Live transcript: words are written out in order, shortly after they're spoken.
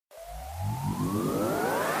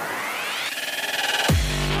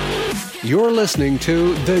You're listening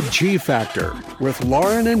to The G Factor with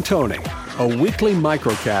Lauren and Tony, a weekly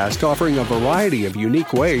microcast offering a variety of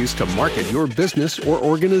unique ways to market your business or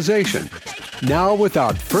organization. Now,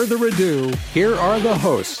 without further ado, here are the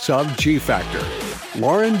hosts of G Factor,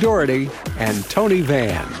 Lauren Doherty and Tony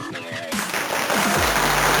Van.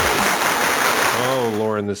 Oh,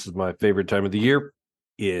 Lauren, this is my favorite time of the year.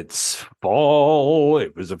 It's fall.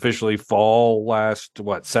 It was officially fall last,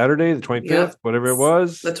 Saturday, the 25th, Yep. whatever it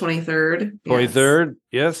was. The 23rd. 23rd,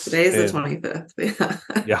 yes. Today's the 25th.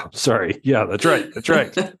 Yeah. Yeah, sorry. Yeah, that's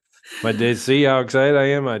right. My days, see how excited I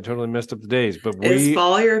am? I totally messed up the days. But Is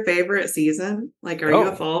fall your favorite season? Like, are you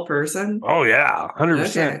a fall person? Oh, yeah,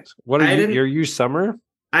 100%. Okay. What are you? Are you summer?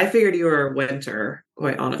 I figured you were winter,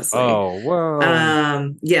 quite honestly. Oh, well.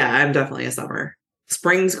 Yeah, I'm definitely a summer.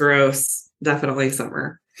 Spring's gross. Definitely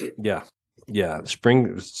summer. Yeah.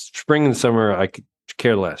 Spring and summer, I could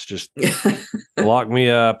care less. Just lock me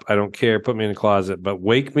up. I don't care. Put me in a closet, but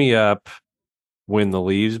wake me up when the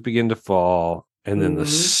leaves begin to fall and then the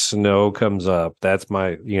snow comes up. That's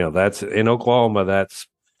that's in Oklahoma. That's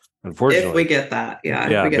unfortunately. If we get that. Yeah.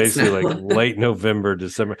 Yeah. We get Basically snow. like late November,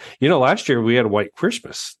 December. Last year we had a white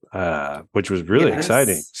Christmas, which was really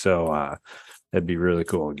exciting. So that'd be really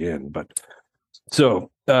cool again. But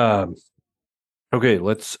okay,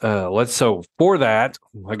 so for that,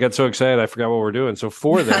 I got so excited I forgot what we're doing. So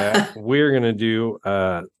for that, we're going to do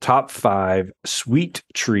top 5 sweet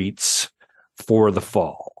treats for the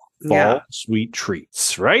fall. Sweet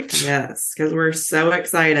treats, right? Yes, because we're so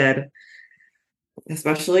excited,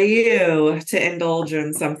 especially you, to indulge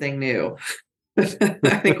in something new. I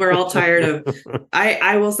think we're all tired of,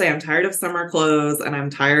 I will say I'm tired of summer clothes and I'm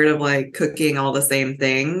tired of like cooking all the same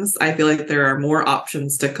things. I feel like there are more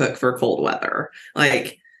options to cook for cold weather.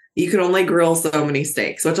 Like you can only grill so many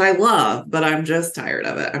steaks, which I love, but I'm just tired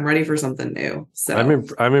of it. I'm ready for something new. So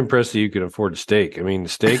I'm impressed that you can afford a steak. I mean,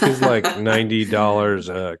 steak is like $90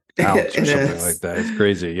 a ounce or something like that. It's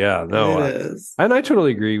crazy. Yeah, no, it is. And I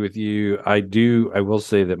totally agree with you. I will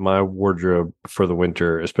say that my wardrobe for the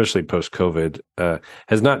winter, especially post COVID,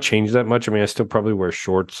 has not changed that much. I mean, I still probably wear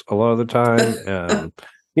shorts a lot of the time.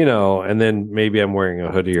 And then maybe I'm wearing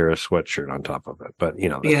a hoodie or a sweatshirt on top of it. But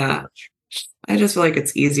that's pretty much. I just feel like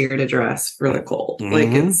it's easier to dress for the cold. Like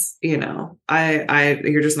it's,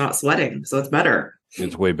 you're just not sweating, so it's better.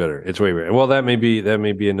 It's way better. Well, that may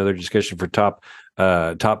be another discussion for top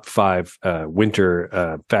 5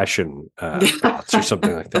 winter fashion thoughts or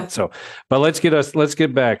something like that. So, but let's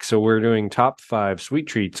get back. So we're doing top 5 sweet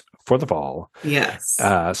treats for the fall. Yes.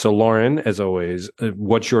 So Lauren, as always,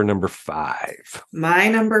 what's your number 5? My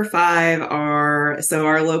number 5 are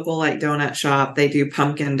our local like donut shop. They do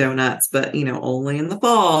pumpkin donuts, but only in the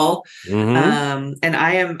fall. And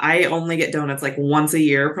I only get donuts like once a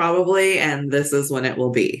year probably, and this is when it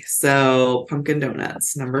will be. So pumpkin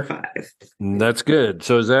donuts, number 5. That's good.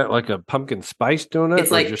 So is that like a pumpkin spice donut?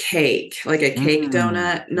 It's like cake, like a cake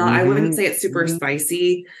donut. No, I wouldn't say it's super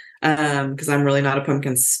spicy. Because I'm really not a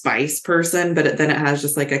pumpkin spice person, but then it has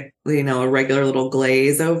just like a regular little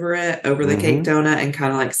glaze over the cake donut, and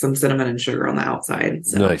kind of like some cinnamon and sugar on the outside.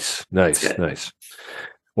 So nice.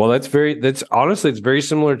 Well, it's very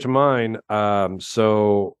similar to mine.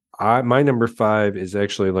 So my number 5 is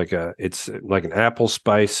actually it's like an apple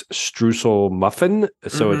spice streusel muffin.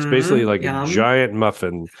 So it's basically like a giant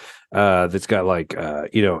muffin that's got like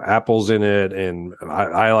apples in it, and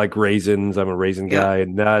I like raisins. I'm a raisin guy,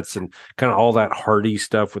 and nuts, and kind of all that hearty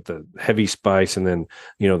stuff with the heavy spice, and then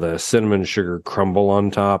the cinnamon sugar crumble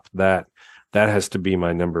on top. That has to be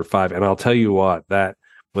my number 5. And I'll tell you what, that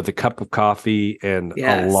with a cup of coffee and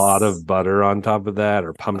a lot of butter on top of that,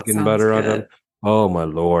 or pumpkin butter on top. Oh my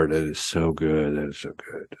Lord, it is so good. It is so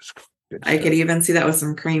good. It's good. I could even see that with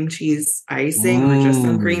some cream cheese icing or just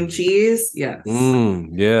some cream cheese. Yes.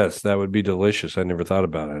 Yes, that would be delicious. I never thought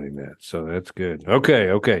about adding that. So that's good.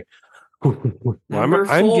 Okay. Number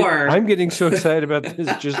 4. I'm getting so excited about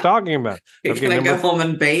this just talking about it. You're going to go home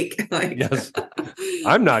and bake? Yes.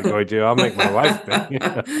 I'm not going to. I'll make my wife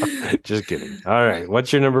bake. Just kidding. All right.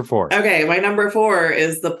 What's your number 4? Okay. My number 4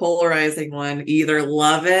 is the polarizing one. Either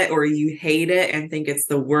love it or you hate it and think it's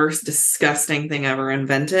the worst, disgusting thing ever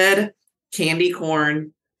invented. Candy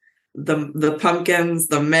corn, the pumpkins,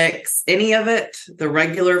 the mix, any of it. The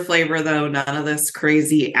regular flavor, though, none of this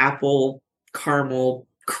crazy apple, caramel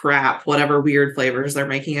crap, whatever weird flavors they're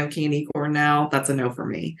making of candy corn now. That's a no for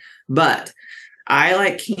me. But I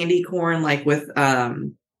like candy corn like with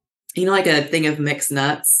like a thing of mixed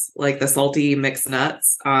nuts, like the salty mixed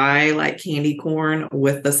nuts. I like candy corn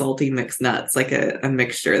with the salty mixed nuts, like a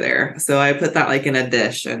mixture there. So I put that like in a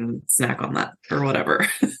dish and snack on that or whatever.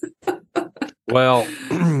 Well,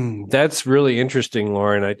 that's really interesting,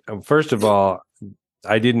 Lauren. First of all,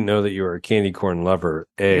 I didn't know that you were a candy corn lover.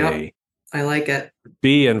 Yep, I like it.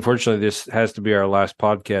 B, unfortunately, this has to be our last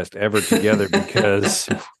podcast ever together because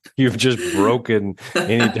you've just broken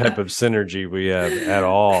any type of synergy we have at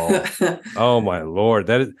all. Oh my Lord.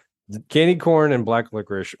 That is candy corn and black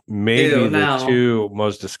licorice may be the two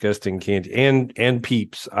most disgusting candy and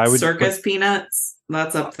Peeps. I would circus peanuts.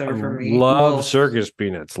 That's up there for me. Love circus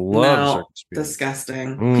peanuts. Circus peanuts.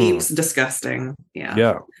 Disgusting. Peeps, disgusting. Yeah.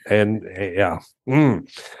 Yeah. And yeah.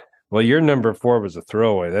 Well, your number 4 was a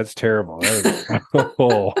throwaway. That's terrible. That is,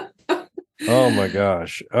 oh my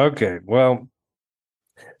gosh. Okay. Well,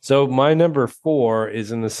 so my number 4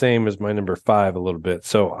 is in the same as my number 5 a little bit.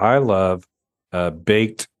 So I love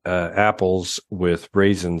baked apples with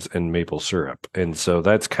raisins and maple syrup. And so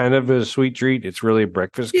that's kind of a sweet treat. It's really a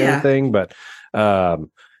breakfast kind of thing. But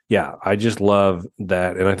yeah, I just love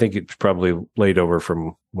that. And I think it's probably laid over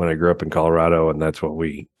from when I grew up in Colorado. And that's what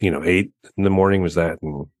we, ate in the morning was that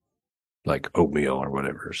and like oatmeal or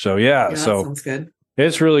whatever. So yeah, so sounds good.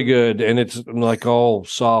 It's really good. And it's like all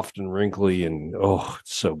soft and wrinkly and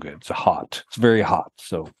it's so good. It's hot. It's very hot.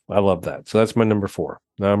 So I love that. So that's my number 4.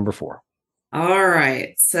 Number 4. All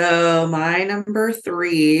right. So my number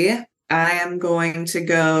 3, I am going to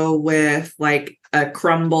go with like a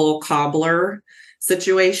crumble cobbler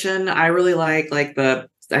situation. I really like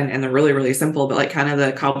and they're really, really simple, but like kind of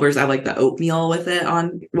the cobblers, I like the oatmeal with it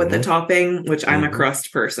on with the topping, which I'm a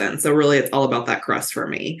crust person. So really it's all about that crust for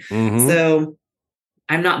me. So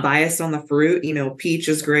I'm not biased on the fruit. Peach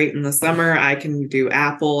is great in the summer. I can do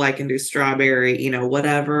apple. I can do strawberry,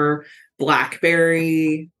 whatever.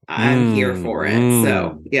 Blackberry. I'm here for it.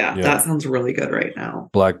 So yeah, that sounds really good right now.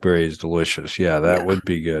 Blackberry is delicious. Yeah, that would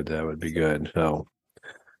be good. That would be good. So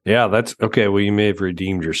yeah, that's okay. Well, you may have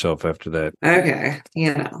redeemed yourself after that. Okay.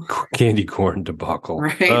 Candy corn debacle.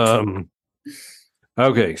 Right.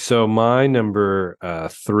 Okay. So my number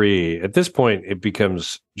 3, at this point, it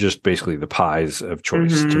becomes just basically the pies of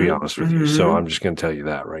choice, to be honest with you. So I'm just going to tell you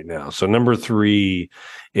that right now. So number 3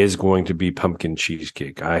 is going to be pumpkin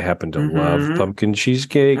cheesecake. I happen to love pumpkin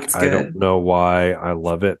cheesecake. I don't know why I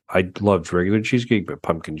love it. I loved regular cheesecake, but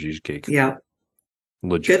pumpkin cheesecake. Yeah.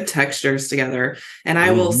 Legit. Good textures together. And I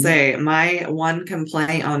will say my one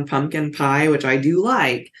complaint on pumpkin pie, which I do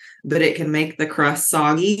like, but it can make the crust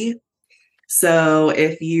soggy. So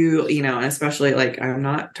if you, and especially like, I'm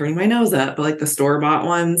not turning my nose up, but like the store-bought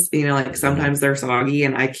ones, like sometimes they're soggy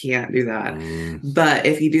and I can't do that. But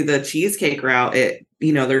if you do the cheesecake route,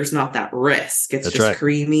 there's not that risk. It's just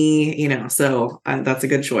creamy, so that's a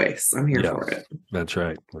good choice. I'm here for it. That's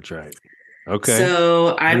right. Okay.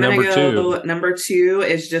 So I'm going to go, number 2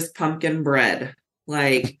 is just pumpkin bread.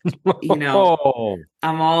 Like, I'm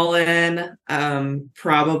all in.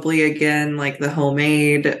 Probably again, like the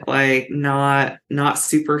homemade, like not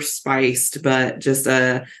super spiced, but just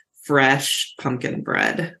a fresh pumpkin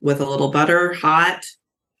bread with a little butter, hot.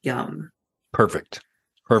 Yum. Perfect.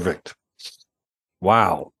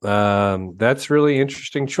 Wow. That's really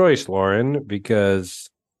interesting choice, Lauren, because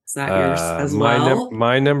is that yours as well?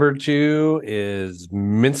 My number 2 is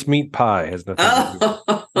mincemeat pie. Has nothing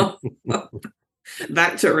to do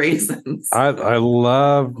Back to raisins. I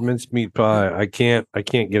love mincemeat pie. I can't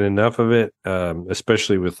get enough of it,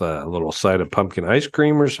 especially with a little side of pumpkin ice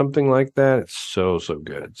cream or something like that. It's so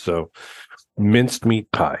good. So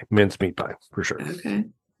mincemeat pie for sure. Okay,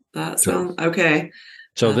 that sounds okay.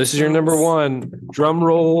 So this is your number 1. Drum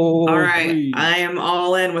roll. All right, please. I am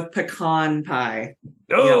all in with pecan pie.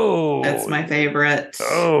 Oh, that's my favorite.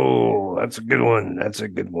 Oh, that's a good one.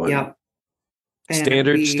 Yep.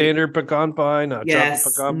 Standard pecan pie, not chocolate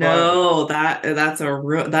pecan pie. No,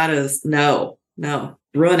 that is no.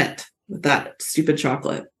 Ruin it with that stupid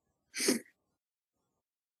chocolate.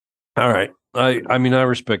 All right. I mean, I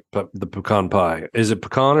respect the pecan pie. Is it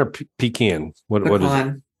pecan or pecan? What is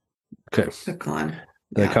it? Okay. Pecan.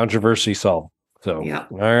 The controversy solved. So,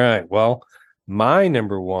 all right. Well, my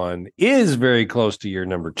number 1 is very close to your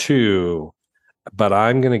number 2. But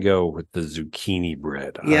I'm going to go with the zucchini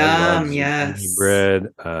bread. Yes. Bread.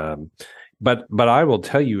 But I will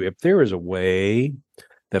tell you, if there is a way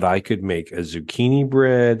that I could make a zucchini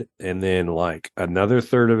bread and then like another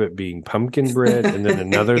third of it being pumpkin bread and then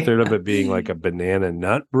another third of it being like a banana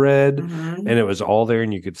nut bread, and it was all there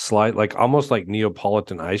and you could slide like almost like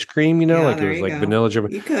Neapolitan ice cream, like it was like vanilla jam.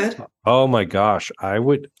 You could. Oh my gosh. I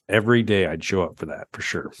would every day I'd show up for that for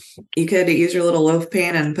sure. You could use your little loaf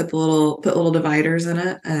pan and put little dividers in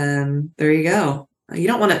it, and there you go. You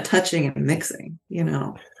don't want it touching and mixing,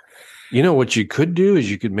 You know what you could do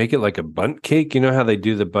is you could make it like a bundt cake. You know how they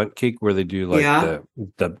do the bundt cake where they do like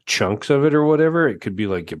the chunks of it or whatever? It could be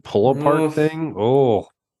like a pull apart thing. Oh,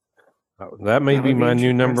 that may be my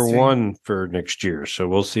new number one for next year. So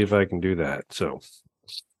we'll see if I can do that. So,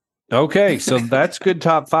 okay. So that's good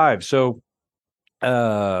top five. So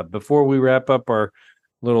before we wrap up our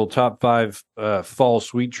little top five fall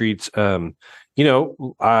sweet treats, everyone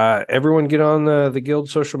get on the Guild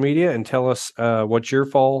social media and tell us what your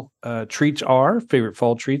fall treats are, favorite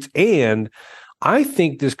fall treats. And I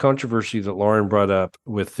think this controversy that Lauren brought up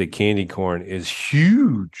with the candy corn is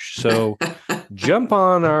huge. So jump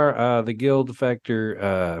on our the Guild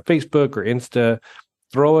Factor Facebook or Insta.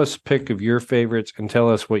 Throw us a pic of your favorites and tell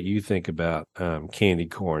us what you think about candy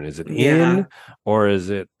corn. Is it in or is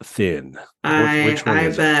it thin? Which one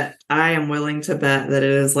is it? I am willing to bet that it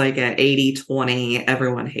is like an 80-20.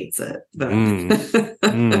 Everyone hates it, but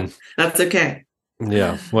that's okay.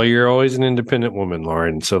 Yeah. Well, you're always an independent woman,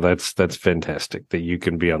 Lauren. So that's fantastic that you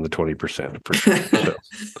can be on the 20% for sure. So.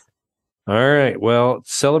 All right. Well,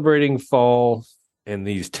 celebrating fall and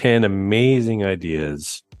these 10 amazing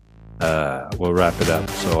ideas. We'll wrap it up.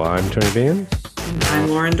 So I'm Tony Van. I'm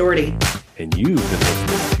Lauren Doherty. And you've been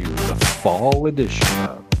listening to the fall edition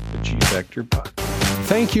of the G Factor Podcast.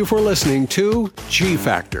 Thank you for listening to G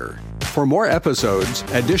Factor. For more episodes,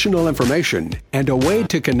 additional information, and a way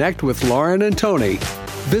to connect with Lauren and Tony,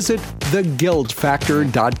 visit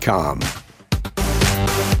theguildfactor.com.